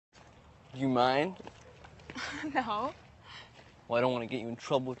Do you mind? No. Well, I don't want to get you in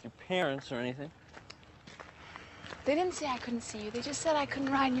trouble with your parents or anything. They didn't say I couldn't see you. They just said I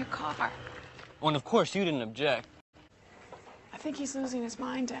couldn't ride in your car. Oh, and of course you didn't object. I think he's losing his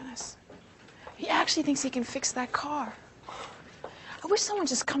mind, Dennis. He actually thinks he can fix that car. I wish someone would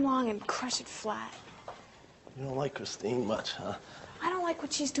just come along and crush it flat. You don't like Christine much, huh? I don't like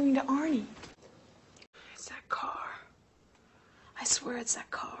what she's doing to Arnie. It's that car. I swear it's that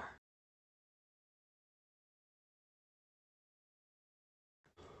car.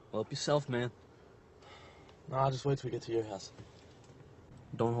 Help yourself, man. No, I'll just wait till we get to your house.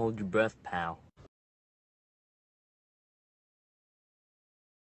 Don't hold your breath, pal.